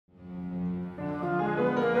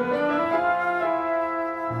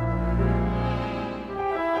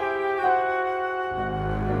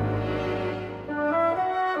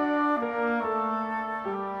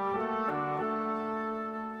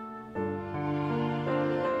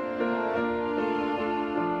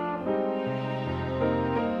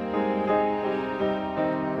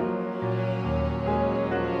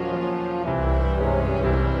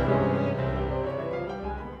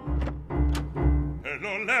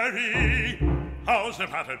Mary, how's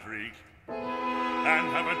about a drink? And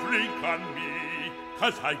have a drink on me,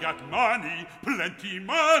 'cause I got money, plenty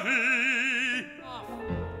money.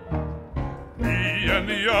 Me and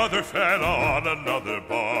the other fella on another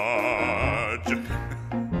barge.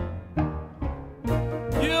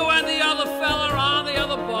 You and the other fella on the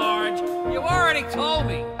other barge. You already told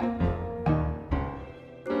me.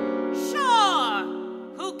 Sure.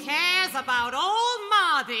 Who cares about old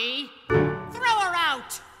Mardy? Throw her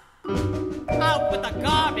out. Out with the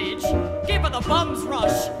garbage. Give her the bum's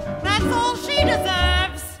rush. That's all she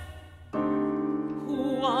deserves. Who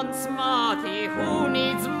wants Marthy? Who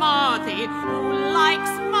needs Marthy? Who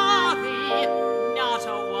likes Marthy? Not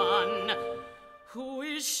a one. Who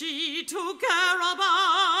is she to care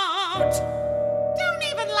about? Don't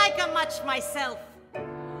even like her much myself.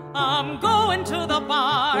 I'm going to the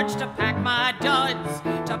barge to pack my duds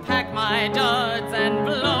and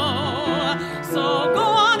blow. So go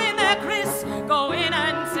on in there, Chris, go in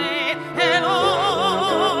and say hello.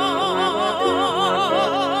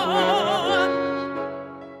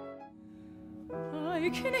 I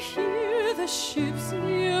can hear the ships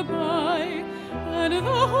nearby and the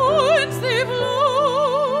horns they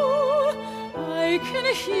blow. I can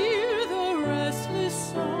hear the restless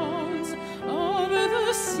sounds of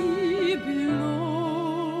the sea below.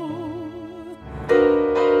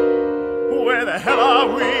 Where the hell are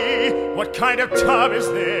we? What kind of tub is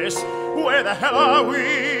this? Where the hell are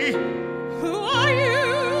we? Who are you?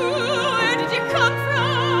 Where did you come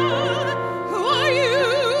from? Who are you?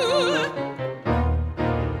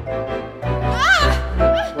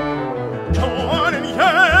 Go on and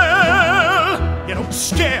yell! You don't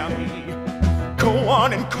scare me. Go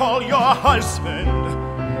on and call your husband.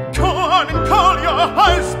 Go on and call your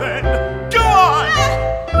husband. Go on!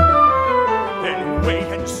 Then wait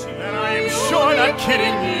and see. And I'm sure not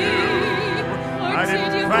kidding you. I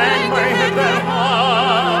didn't bang my head that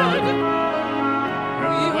hard.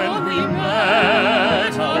 And when we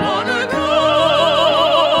met a long ago,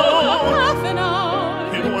 Half an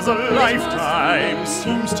hour. it was a lifetime,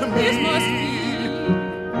 seems to me.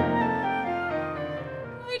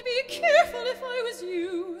 I'd be careful if I was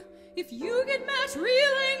you. If you get Matt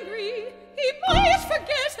real angry, he might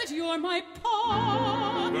forget that you're my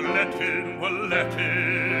paw. Let him, well, let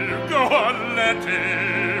him. Go on, let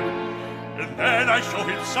him. And then I show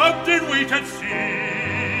him something we can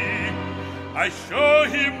see. I show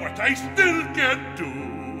him what I still can do.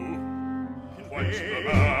 Twice the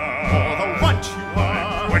man, For the what you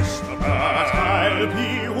are, twice the but I'll man. be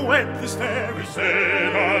wet this very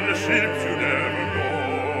Said on the ships you never go.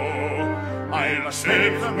 I'll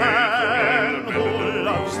save the man who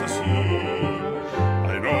loves the sea.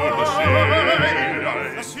 I know the sea.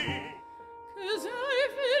 The sea. 'Cause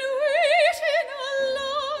I've been waiting a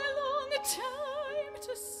long, long time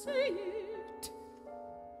to say it.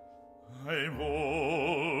 I'm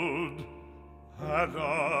old,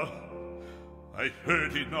 Hannah. I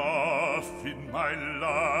heard enough in my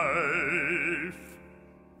life.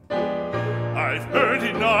 I've heard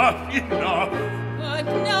enough. But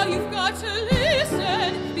now you've got to listen,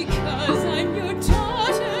 because I'm your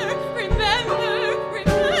daughter. Remember,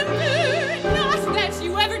 not that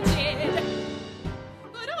you ever did.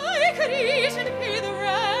 But I could eat and pay the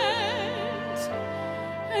rent,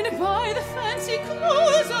 and buy the fancy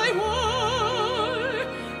clothes I wore,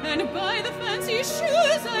 and buy the fancy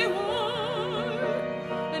shoes I wore,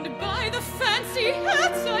 and buy the fancy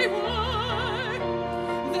hats I wore,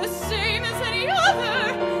 the same as any other,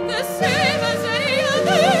 the same as any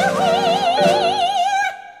other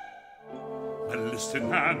whore. But listen,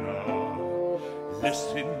 Hannah,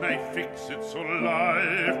 listen, I fix it so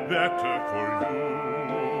life better for you.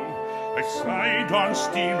 I signed on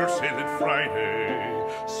steamer sailing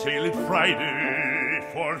Friday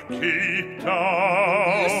for Cape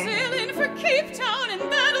Town. You're sailing for Cape Town, and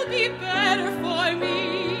that'll be better for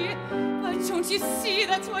me. But don't you see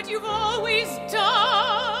that's what you've always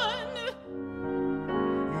done?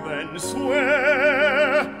 Then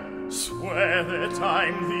swear that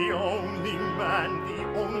I'm the only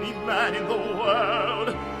man in the world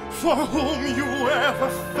for whom you ever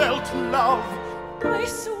felt love. I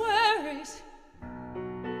swear it.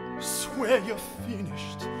 Swear you're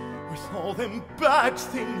finished with all them bad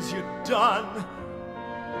things you've done.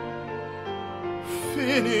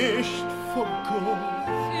 Finished for good.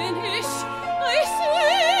 Finished